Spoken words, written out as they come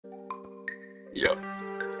Yep.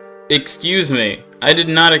 Excuse me. I did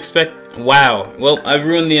not expect... Wow. Well, I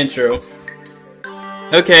ruined the intro.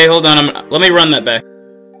 Okay, hold on. Let me run that back.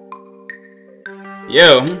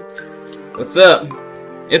 Yo. What's up?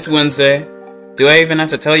 It's Wednesday. Do I even have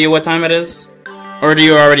to tell you what time it is? Or do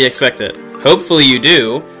you already expect it? Hopefully you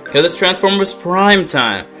do, because it's Transformers Prime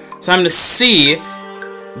time. Time to see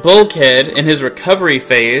Bulkhead in his recovery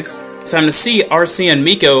phase. It's time to see RC and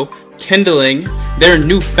Miko kindling their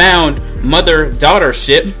newfound mother-daughter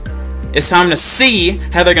ship. It's time to see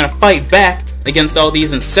how they're gonna fight back against all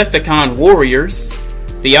these Insecticon warriors.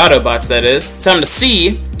 The Autobots, that is. It's time to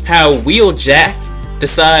see how Wheeljack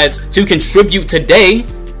decides to contribute today.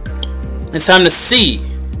 It's time to see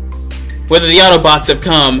whether the Autobots have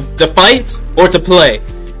come to fight or to play.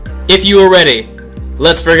 If you are ready,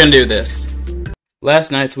 let's friggin' do this. Last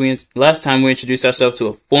time we introduced ourselves to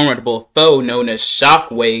a formidable foe known as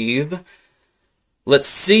Shockwave. Let's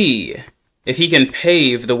see if he can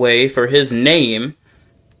pave the way for his name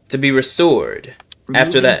to be restored.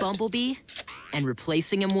 After that, Bumblebee and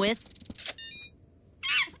replacing him with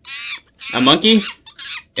a monkey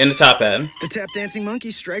in the top hat. The tap dancing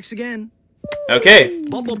monkey strikes again. Okay.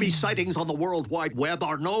 Bumblebee sightings on the World Wide Web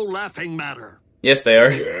are no laughing matter. Yes, they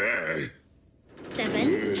are.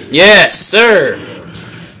 7. Yes, sir.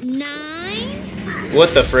 9.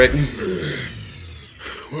 What the frick?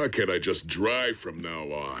 Why can't I just drive from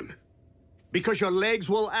now on? Because your legs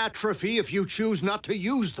will atrophy if you choose not to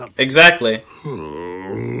use them. Exactly.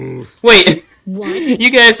 Oh. Wait, 1. you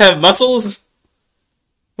guys have muscles?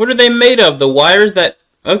 What are they made of? The wires that...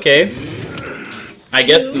 Okay. I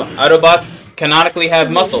guess Autobots canonically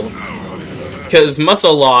have muscles. Because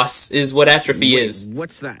muscle loss is what atrophy is.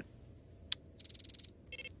 What's that?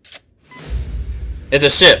 It's a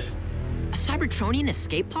ship. a Cybertronian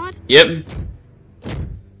escape pod? Yep.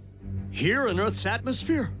 Here in Earth's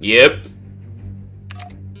atmosphere? Yep.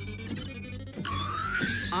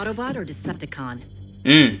 Autobot or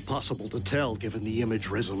Decepticon? Possible to tell given the image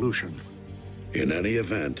resolution. In any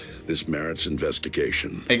event, this merits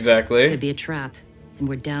investigation. Exactly. Could be a trap, and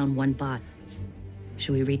we're down one bot.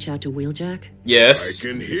 Should we reach out to Wheeljack? Yes. I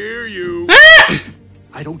can hear you.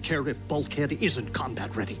 I don't care if Bulkhead isn't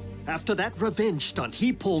combat ready. After that revenge stunt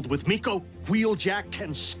he pulled with Miko, Wheeljack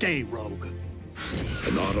can stay rogue.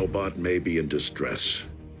 An Autobot may be in distress.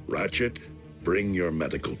 Ratchet, bring your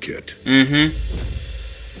medical kit. Mm-hmm.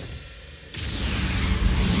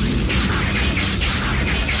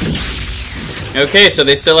 Okay, so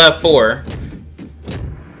they still have 4.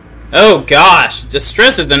 Oh gosh,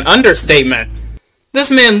 distress is an understatement. This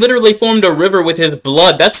man literally formed a river with his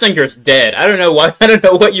blood. That sinker's dead. I don't know why. I don't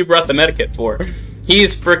know what you brought the medikit for.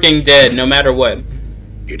 He's freaking dead, no matter what.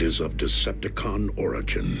 It is of Decepticon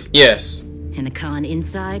origin. Yes. And the con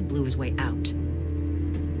inside blew his way out.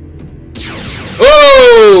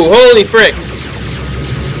 Oh, holy frick!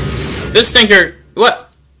 This stinker.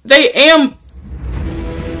 What?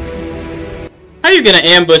 How are you gonna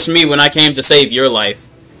ambush me when I came to save your life?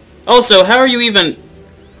 Also, how are you even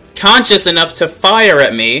conscious enough to fire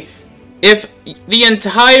at me if your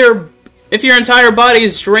entire body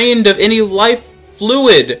is drained of any life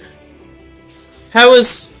fluid? How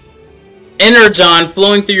is energon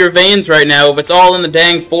flowing through your veins right now if it's all in the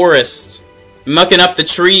dang forest, mucking up the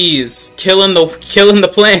trees, killing the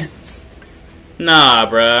plants? Nah,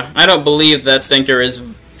 bruh. I don't believe that stinker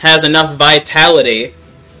has enough vitality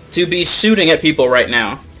to be shooting at people right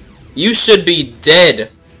now. You should be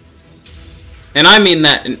dead. And I mean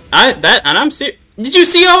that. And I'm serious. Did you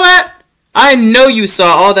see all that? I know you saw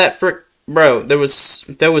all that bro. There was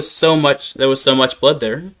so much blood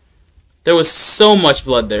there. There was so much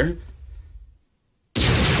blood there.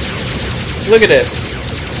 Look at this.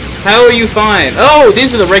 How are you fine? Oh,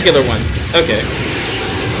 these are the regular ones. Okay.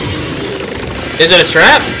 Is it a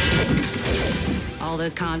trap? All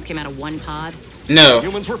those cons came out of one pod? No.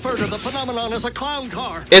 Humans refer to the phenomenon as a clown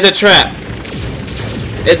car. It's a trap.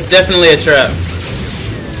 It's definitely a trap.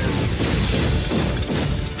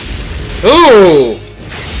 Ooh!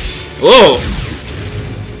 Whoa!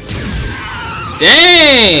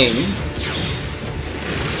 Dang!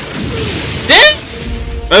 Dang!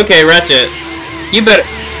 Okay, Ratchet. You better...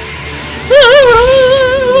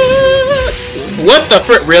 What the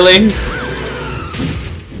frick? Really?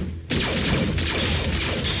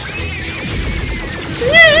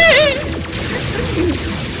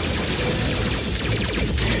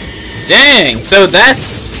 Dang, so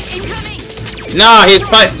that's... Nah, he's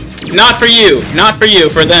not for you. Not for you,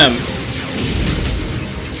 for them.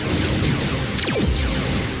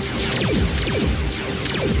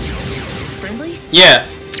 Friendly? Yeah.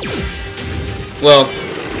 Well,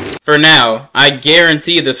 For now, I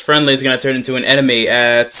guarantee this friendly is going to turn into an enemy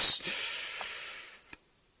at,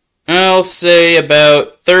 I'll say about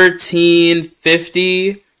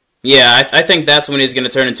 1350. Yeah, I think that's when he's going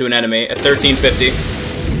to turn into an enemy, at 1350.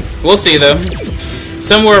 We'll see, though.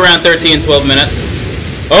 Somewhere around 12 minutes.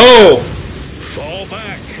 Oh! Fall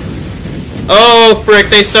back. Oh,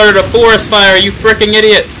 frick, they started a forest fire, you fricking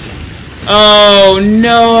idiots! Oh,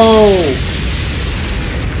 no!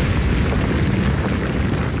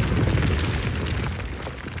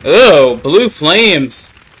 Oh, blue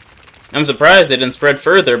flames! I'm surprised they didn't spread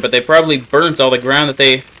further, but they probably burnt all the ground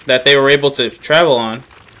that they were able to travel on.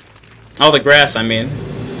 All the grass, I mean.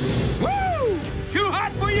 Woo! Too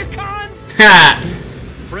hot for you cons? Ha!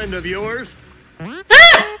 Friend of yours?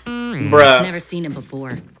 Bruh. Never seen him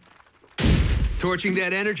before. Torching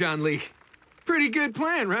that energon leak. Pretty good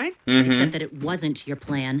plan, right? Except that it wasn't your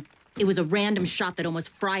plan. It was a random shot that almost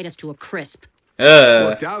fried us to a crisp.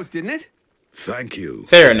 Worked out, didn't it? Thank you,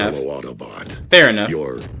 Fair enough. fellow Autobot. Fair enough.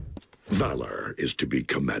 Your valor is to be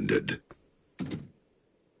commended.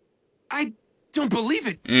 I don't believe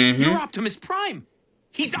it. You're Optimus Prime.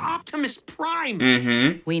 He's Optimus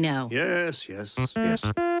Prime. We know. Yes, yes, yes.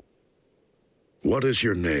 What is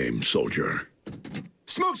your name, soldier?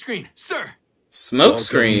 Smokescreen, sir.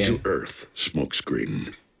 Smokescreen. Welcome to Earth,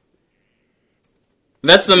 Smokescreen.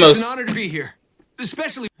 That's the It's most... an honor to be here.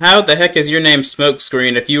 Especially... How the heck is your name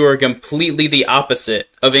Smokescreen if you are completely the opposite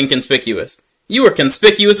of inconspicuous? You are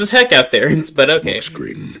conspicuous as heck out there, but okay.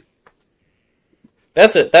 Smokescreen.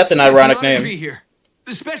 That's it. That's an ironic it's an honor to name. be here.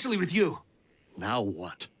 Especially with you. Now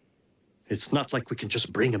what? It's not like we can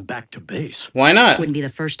just bring him back to base. Why not? Wouldn't be the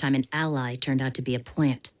first time an ally turned out to be a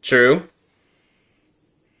plant. True.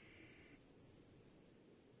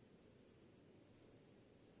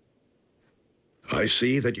 I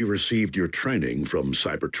see that you received your training from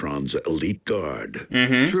Cybertron's elite guard.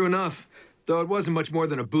 True enough. Though it wasn't much more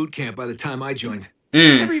than a boot camp by the time I joined.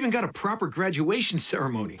 Never even got a proper graduation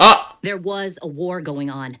ceremony. Ah! There was a war going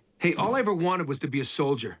on. Hey, all I ever wanted was to be a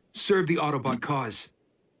soldier, serve the Autobot cause.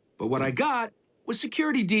 But what I got was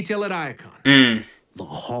security detail at Iacon. The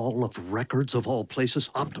Hall of Records of all places,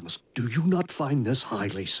 Optimus. Do you not find this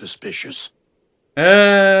highly suspicious?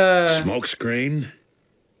 Smokescreen,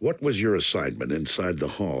 what was your assignment inside the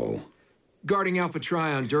hall? Guarding Alpha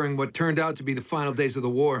Trion during what turned out to be the final days of the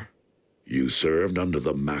war. You served under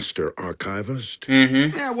the Master Archivist?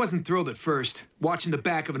 Yeah, I wasn't thrilled at first, watching the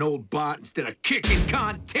back of an old bot instead of kicking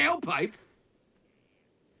con tailpipe.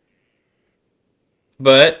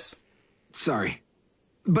 But... Sorry.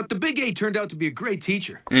 But the Big A turned out to be a great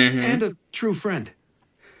teacher. And a true friend.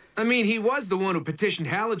 I mean, he was the one who petitioned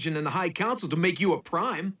Halogen and the High Council to make you a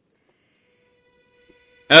prime.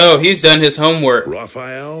 Oh, he's done his homework.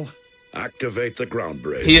 Raphael, activate the ground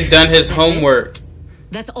bridge. He's done his homework.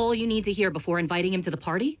 That's all you need to hear before inviting him to the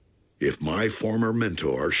party? If my former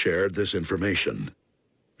mentor shared this information,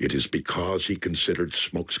 it is because he considered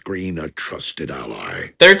Smokescreen a trusted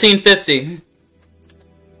ally. 1350.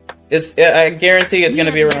 I guarantee it's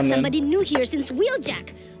gonna be around then. Somebody new here since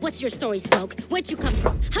Wheeljack. What's your story, Smoke? Where'd you come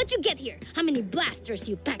from? How'd you get here? How many blasters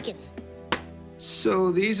you packing?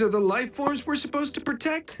 So these are the life forms we're supposed to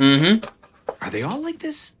protect? Are they all like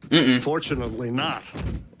this? Fortunately not.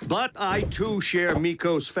 But I too share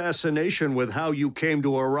Miko's fascination with how you came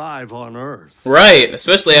to arrive on Earth. Right,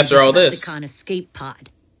 especially after all this. Decepticon escape pod.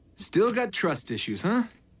 Still got trust issues, huh?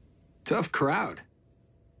 Tough crowd.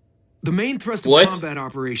 The main thrust of What? combat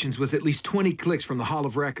operations was at least 20 clicks from the Hall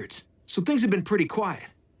of Records, so things have been pretty quiet.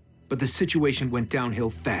 But the situation went downhill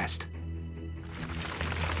fast.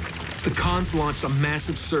 The cons launched a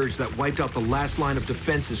massive surge that wiped out the last line of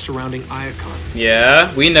defenses surrounding Iacon.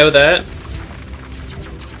 Yeah, we know that.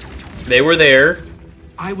 They were there.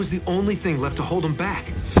 I was the only thing left to hold them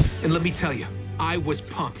back. And let me tell you, I was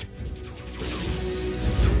pumped.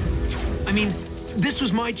 I mean, this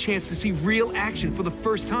was my chance to see real action for the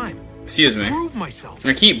first time. Excuse me. Prove myself.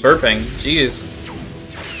 I keep burping. Jeez.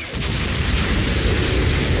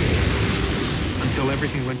 Until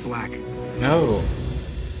everything went black. No.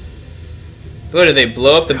 What, did they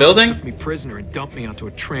blow up the building? Took me prisoner and dumped me onto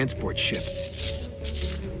a transport ship.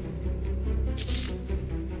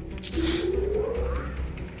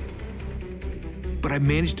 But I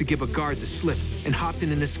managed to give a guard the slip and hopped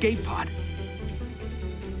in an escape pod.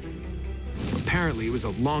 Apparently, it was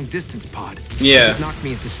a long-distance pod. Yeah. It knocked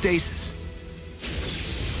me into stasis.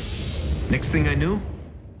 Next thing I knew,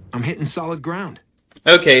 I'm hitting solid ground.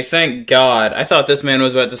 Okay, thank God. I thought this man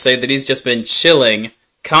was about to say that he's just been chilling,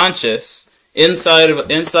 conscious, inside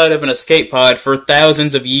of an escape pod for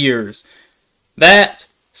thousands of years. That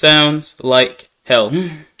sounds like hell.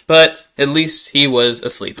 But at least he was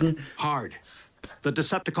asleep. Hard. The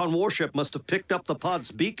Decepticon warship must have picked up the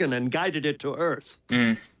pod's beacon and guided it to Earth.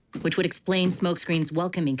 Which would explain Smokescreen's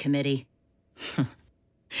welcoming committee.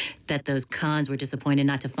 Bet those cons were disappointed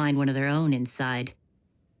not to find one of their own inside.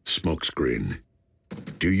 Smokescreen,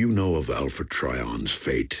 do you know of Alpha Trion's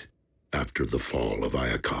fate after the fall of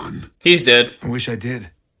Iacon? He's dead. I wish I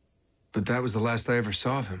did. But that was the last I ever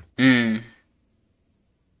saw of him.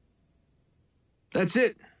 That's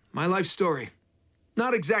it. My life story.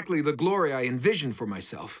 Not exactly the glory I envisioned for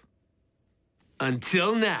myself.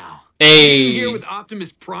 Until now. Hey. Here with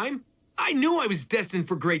Optimus Prime, I knew I was destined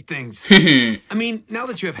for great things. I mean, now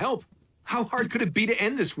that you have help, how hard could it be to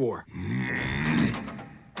end this war?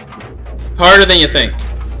 Harder than you think.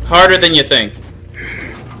 Harder than you think.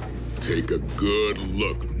 Take a good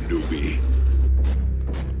look, newbie.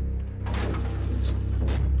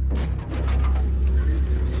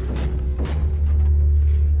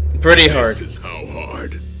 Pretty hard. This is how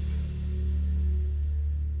hard.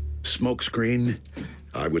 Smokescreen,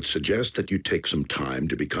 I would suggest that you take some time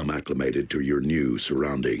to become acclimated to your new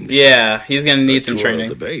surroundings. Yeah, he's gonna need some A tour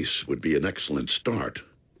training. of the base would be an excellent start.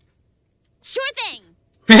 Sure thing.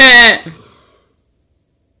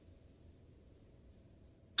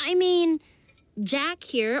 I mean, Jack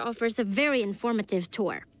here offers a very informative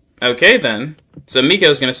tour. Okay then. So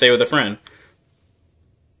Miko's gonna stay with a friend.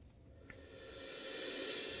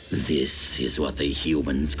 This is what the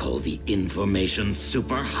humans call the information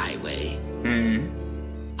superhighway.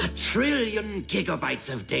 A trillion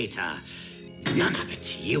gigabytes of data. None of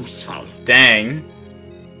it useful. Dang.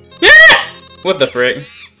 What the frick?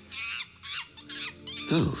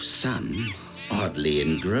 Though some oddly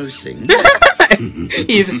engrossing.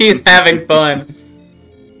 He's having fun.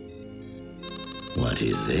 What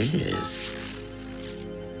is this?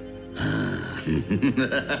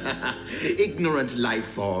 Ignorant life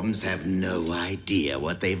forms have no idea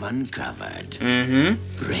what they've uncovered.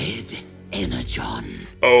 Red Energon.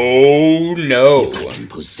 Oh no. If I can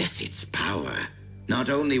possess its power, not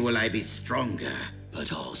only will I be stronger,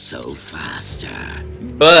 but also faster.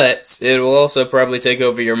 But it will also probably take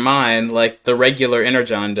over your mind like the regular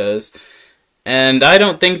Energon does. And I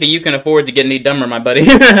don't think that you can afford to get any dumber, my buddy.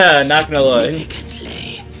 Not gonna lie.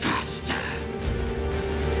 Significantly faster.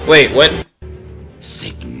 Wait, what?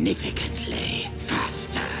 Significantly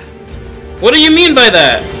faster. What do you mean by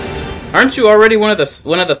that? Aren't you already one of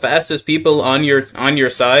the fastest people on your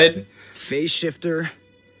side? Phase shifter,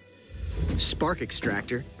 spark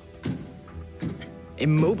extractor,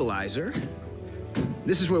 immobilizer.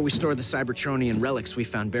 This is where we store the Cybertronian relics we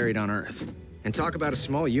found buried on Earth. And talk about a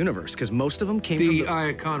small universe, because most of them came from The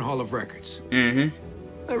Iacon Hall of Records. I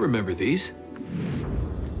remember these.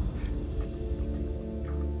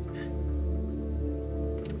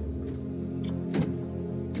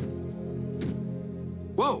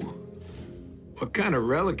 Whoa. What kind of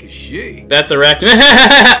relic is she? That's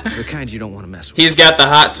Arachnid. the kind you don't want to mess with. He's got the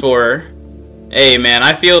hots for her. Hey man,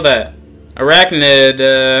 I feel that.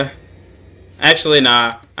 Arachnid, actually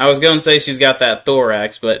nah. I was going to say she's got that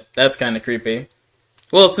thorax, but that's kind of creepy.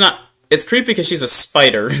 Well, it's not. It's creepy because she's a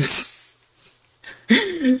spider.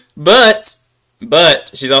 but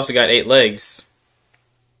she's also got 8 legs.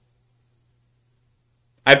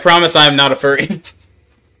 I promise I'm not a furry.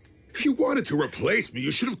 If you wanted to replace me,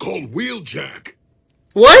 you should have called Wheeljack.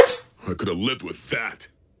 What? I could have lived with that.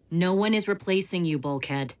 No one is replacing you,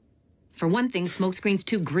 Bulkhead. For one thing, Smokescreen's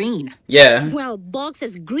too green. Yeah. Well, Bulk's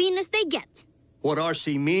as green as they get. What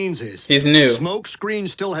RC means is... He's new. Smokescreen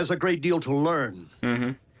still has a great deal to learn.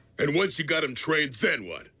 And once you got him trained, then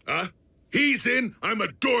what? Huh? He's in, I'm a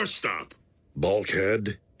doorstop.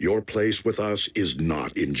 Bulkhead, your place with us is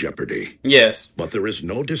not in jeopardy. Yes. But there is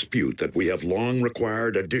no dispute that we have long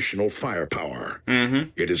required additional firepower.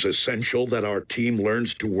 It is essential that our team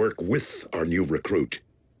learns to work with our new recruit,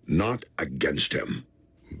 not against him.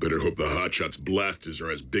 Better hope the Hotshot's blasters are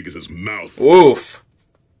as big as his mouth. Oof.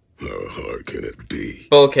 How hard can it be?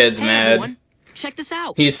 Bulkhead's Hey, mad. everyone, check this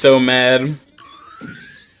out. He's so mad.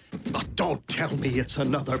 Oh, don't tell me it's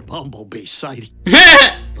another bumblebee sighting.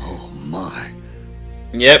 Oh, my.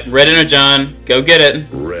 Yep, Red Energon. Go get it.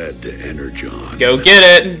 Red Energon. Go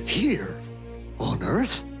get it. Here? On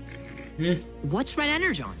Earth? What's Red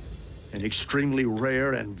Energon? An extremely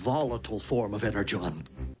rare and volatile form of Energon.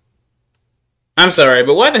 I'm sorry,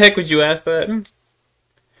 but why the heck would you ask that?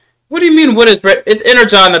 What do you mean, what is red? It's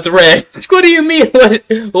Energon that's red. What do you mean,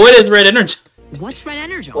 what is Red Energon? What's Red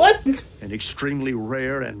Energon? What? An extremely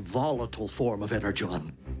rare and volatile form of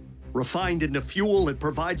Energon. Refined into fuel, it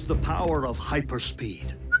provides the power of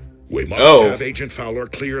hyperspeed. We must Oh. have Agent Fowler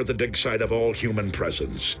clear the dig site of all human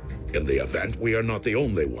presence. In the event, we are not the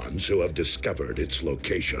only ones who have discovered its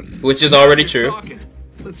location. Which is already true.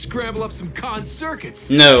 Let's scramble up some con circuits.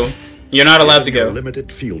 No, you're not allowed to Given go. your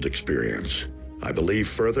limited field experience, I believe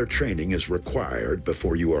further training is required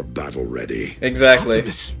before you are battle ready. Exactly.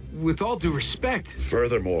 Optimus, with all due respect.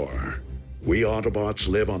 Furthermore, we Autobots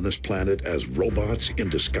live on this planet as robots in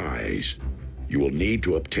disguise. You will need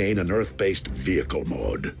to obtain an Earth-based vehicle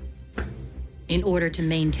mode. In order to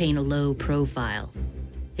maintain a low profile.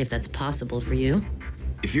 If that's possible for you.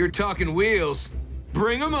 If you're talking wheels,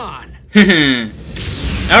 bring them on.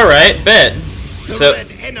 Alright, bet. The red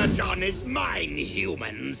energon is mine,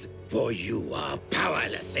 humans. For you are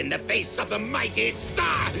powerless in the face of the mighty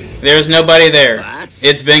star. There's nobody there. What?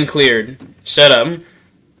 It's been cleared. Shut up.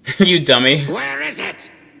 You dummy. Where is it?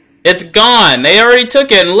 It's gone. They already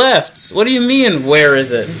took it and left. What do you mean, where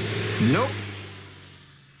is it? Nope.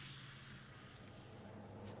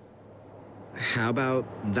 How about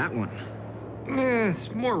that one?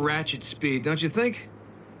 It's more ratchet speed, don't you think?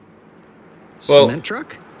 Well- Cement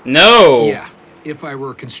truck? No. Yeah, if I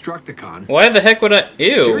were a Constructicon. Why the heck would I?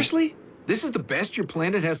 Ew. Seriously? This is the best your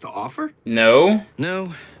planet has to offer? No.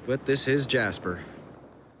 No, but this is Jasper.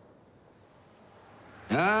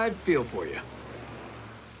 I feel for you.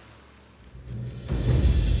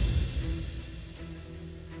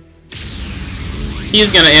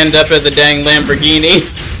 He's gonna end up as a dang Lamborghini.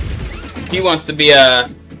 He wants to be a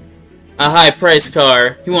high price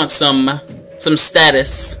car. He wants some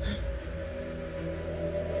status.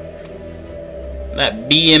 That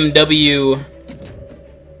BMW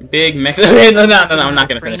big Mex. No, I'm not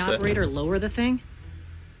gonna Crane finish that. operator lower the thing?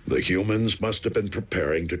 The humans must have been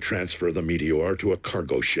preparing to transfer the meteor to a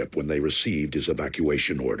cargo ship when they received his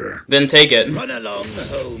evacuation order. Then take it. Run along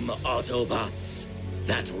home, Autobots.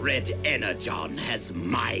 That red energon has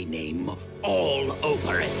my name all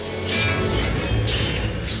over it.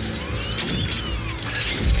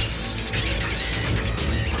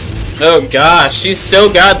 Oh gosh, she's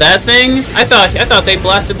still got that thing? I thought they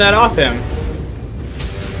blasted that off him.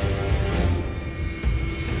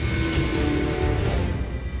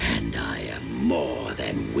 And I am more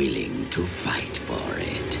than willing to fight for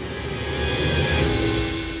it.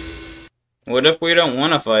 What if we don't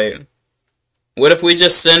want to fight? What if we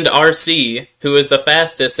just send RC, who is the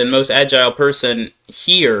fastest and most agile person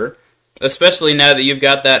here, especially now that you've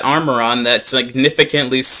got that armor on that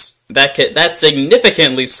significantly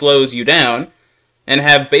slows you down, and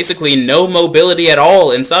have basically no mobility at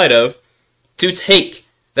all inside of, to take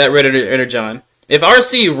that red energon. If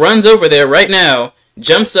RC runs over there right now,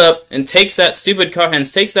 jumps up and takes that stupid car and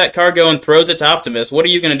takes that cargo and throws it to Optimus, what are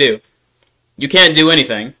you gonna do? You can't do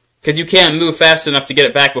anything, because you can't move fast enough to get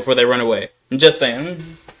it back before they run away. I'm just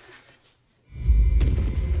saying.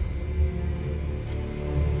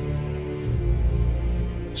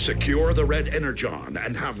 Secure the red energon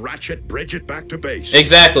and have Ratchet bridge it back to base.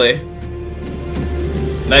 Exactly.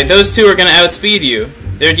 Like, those two are gonna outspeed you.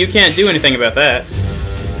 You can't do anything about that.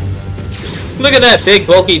 Look at that big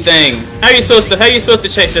bulky thing. How are you supposed to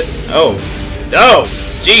change it? Oh,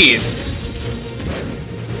 jeez.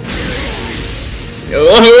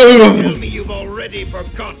 Tell me you've already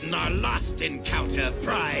forgotten our last encounter,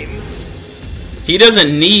 Prime. He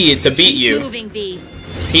doesn't need to beat you. Moving, B.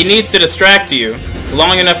 He needs to distract you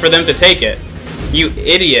long enough for them to take it. You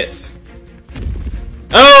idiots.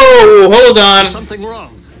 Oh, hold on. Something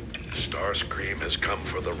wrong. Starscream has come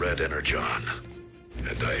for the red energon,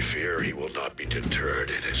 and I fear he will not be deterred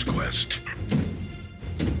in his quest.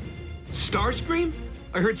 Starscream?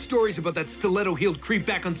 I heard stories about that stiletto-heeled creep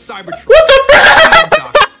back on Cybertron. What the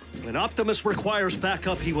frick? When Optimus requires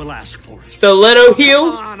backup, he will ask for it. Stiletto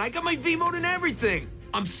heeled? Come on, I got my V-mode and everything.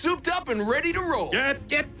 I'm souped up and ready to roll.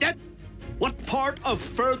 What part of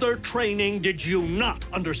further training did you not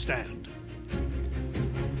understand?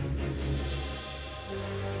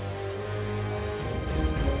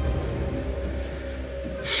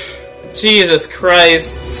 Jesus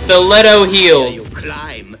Christ. Stiletto The heeled. you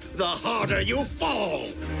climb, the harder you fall.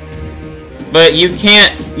 But you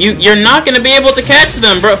can't. You're not gonna be able to catch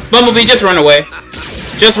them, bro. Bumblebee, just run away.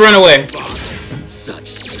 Just run away. Such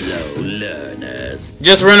slow learners.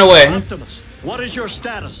 Just run away. Optimus, what is your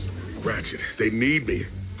status? Ratchet, they need me.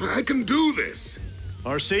 I can do this.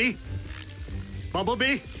 RC?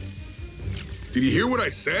 Bumblebee? Did you hear what I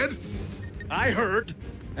said? I heard,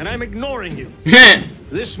 and I'm ignoring you.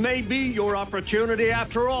 This may be your opportunity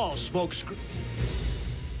after all, Smokescreen.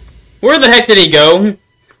 Where the heck did he go?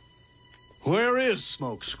 Where is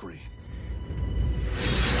Smokescreen?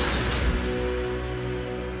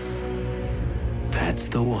 That's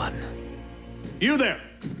the one. You there!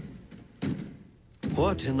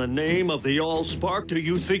 What in the name of the Allspark do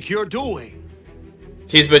you think you're doing?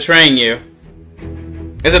 He's betraying you.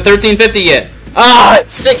 Is it 1350 yet? Ah,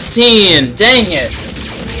 it's 16! Dang it!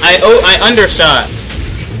 I undershot.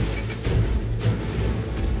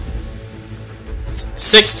 It's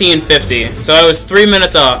 1650, so I was 3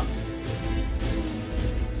 minutes off.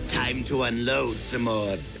 Time to unload some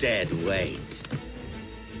more dead weight.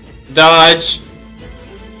 Dodge.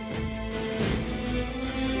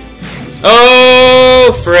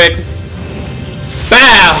 Oh, frick.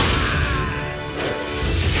 Bow!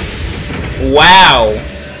 Wow.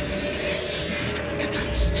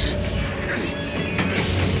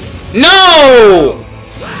 No!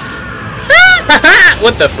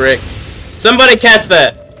 What the frick? Somebody catch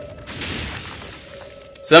that.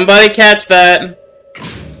 Somebody catch that.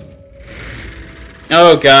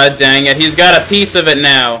 Oh god dang it, he's got a piece of it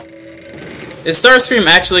now. Is Starscream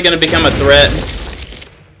actually gonna become a threat?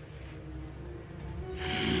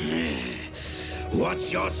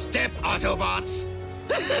 What's your step, Autobots?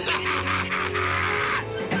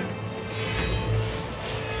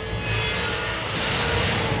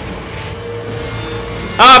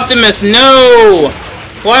 Optimus, no!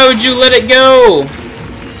 Why would you let it go?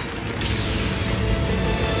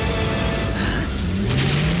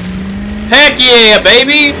 Heck yeah,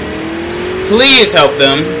 baby! Please help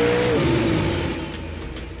them.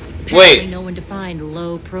 Wait. No one to find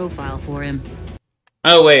low profile for him.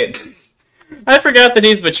 Oh, wait. I forgot that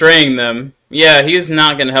he's betraying them. Yeah, he's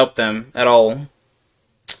not gonna help them at all.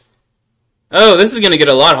 Oh, this is gonna get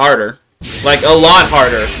a lot harder. Like, a lot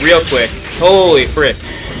harder. Real quick. Holy frick.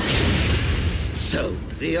 So,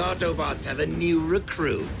 the Autobots have a new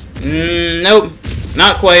recruit. Nope.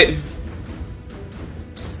 Not quite.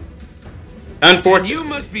 Unfortunately. You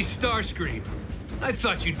must be Starscream. I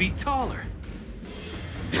thought you'd be taller.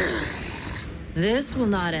 This will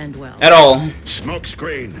not end well. At all.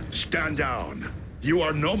 Smokescreen, stand down. You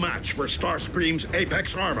are no match for Starscream's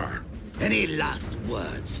Apex armor. Any last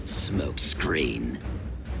words, Smokescreen?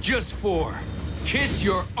 Just 4. Kiss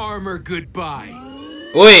your armor goodbye.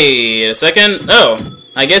 Wait a second. Oh,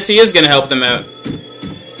 I guess he is gonna help them out.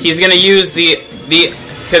 He's gonna use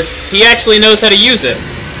because he actually knows how to use it.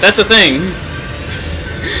 That's the thing.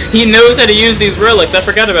 He knows how to use these relics. I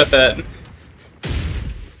forgot about that.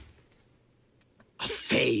 A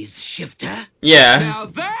phase shifter? Yeah. Now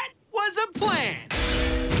that was a plan.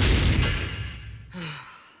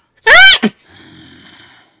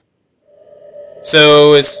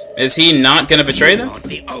 So is he not gonna betray them? You're not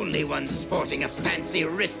the only one sporting a fancy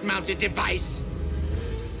wrist-mounted device.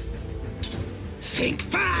 Think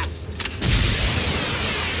fast.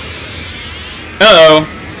 Uh-oh.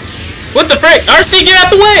 What the frick? RC, get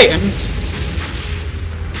out the way!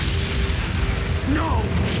 No!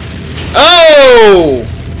 Oh!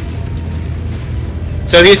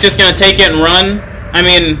 So he's just gonna take it and run? I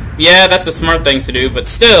mean, yeah, that's the smart thing to do, but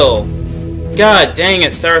still. God dang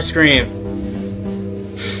it, Starscream.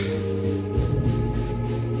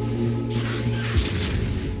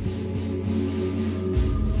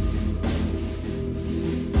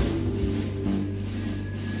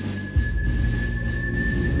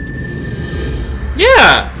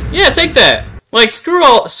 Yeah, take that. Like,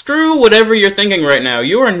 screw whatever you're thinking right now.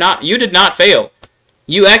 You did not fail.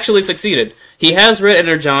 You actually succeeded. He has red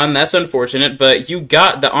energon, that's unfortunate, but you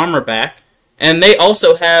got the armor back, and they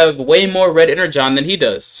also have way more red energon than he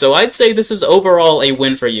does. So I'd say this is overall a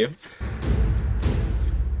win for you.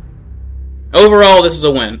 Overall, this is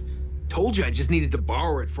a win. Told you I just needed to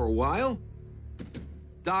borrow it for a while.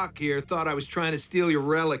 Doc here thought I was trying to steal your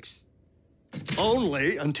relics.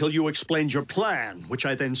 Only until you explained your plan, which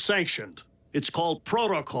I then sanctioned. It's called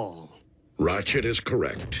protocol. Ratchet is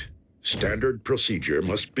correct. Standard procedure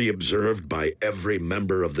must be observed by every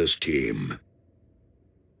member of this team.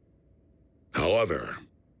 However,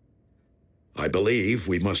 I believe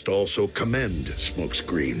we must also commend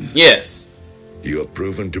Smokescreen. Yes. You have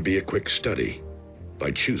proven to be a quick study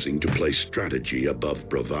by choosing to place strategy above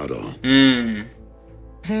bravado.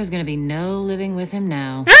 There's gonna be no living with him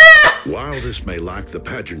now. While this may lack the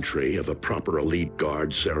pageantry of a proper elite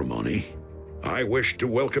guard ceremony, I wish to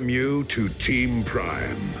welcome you to Team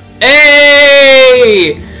Prime.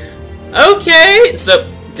 Hey! Okay,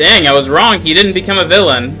 so, dang, I was wrong. He didn't become a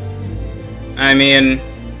villain. I mean,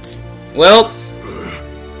 well,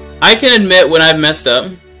 I can admit when I've messed up.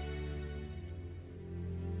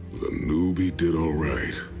 The newbie did all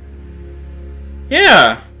right.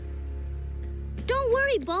 Yeah. Don't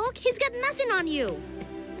worry, Bulk. He's got nothing on you.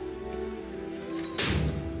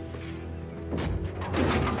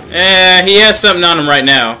 He has something on him right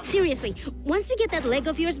now. Seriously, once we get that leg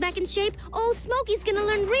of yours back in shape, old Smokey's gonna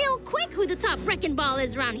learn real quick who the top wrecking ball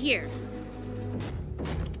is around here.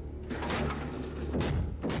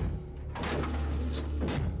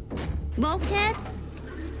 Bulkhead?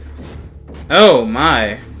 Oh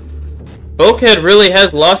my. Bulkhead really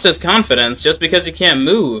has lost his confidence just because he can't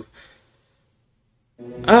move.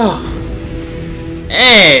 Oh.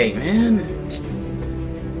 Hey, man.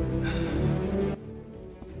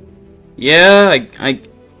 Yeah,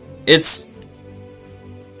 it's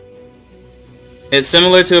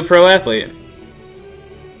similar to a pro athlete.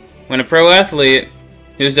 When a pro athlete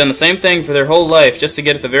who's done the same thing for their whole life just to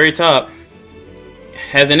get at the very top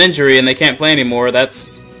has an injury and they can't play anymore,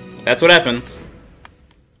 that's what happens.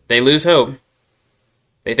 They lose hope.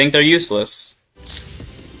 They think they're useless.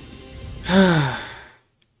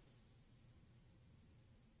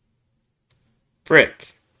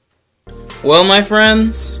 Frick. Well, my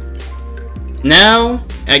friends, now,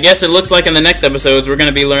 I guess it looks like in the next episodes we're going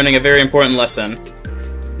to be learning a very important lesson.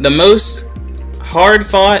 The most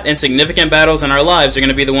hard-fought and significant battles in our lives are going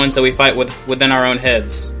to be the ones that we fight within our own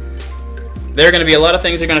heads. There are going to be a lot of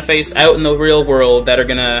things you're going to face out in the real world that are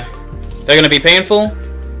going to be painful,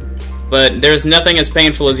 but there's nothing as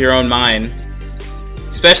painful as your own mind.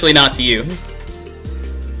 Especially not to you.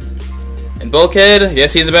 And Bulkhead,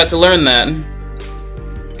 yes, he's about to learn that.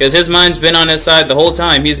 Because his mind's been on his side the whole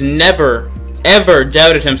time. He's never, ever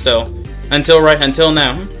doubted himself until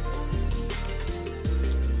now.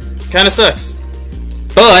 Kinda sucks.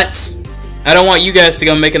 But I don't want you guys to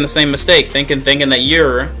go making the same mistake, thinking that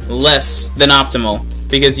you're less than optimal.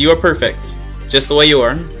 Because you are perfect. Just the way you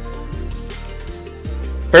are.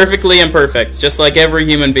 Perfectly imperfect, just like every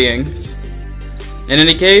human being. In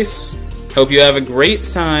any case, hope you have a great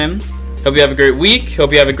time. Hope you have a great week. I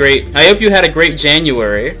hope you had a great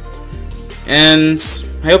January. And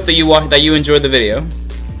I hope that you enjoyed the video.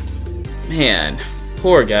 Man,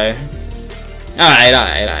 poor guy.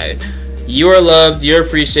 Alright. You are loved, you're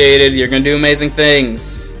appreciated, you're gonna do amazing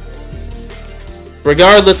things.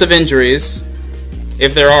 Regardless of injuries,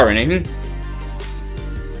 if there are any.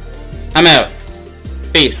 I'm out.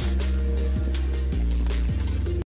 Peace.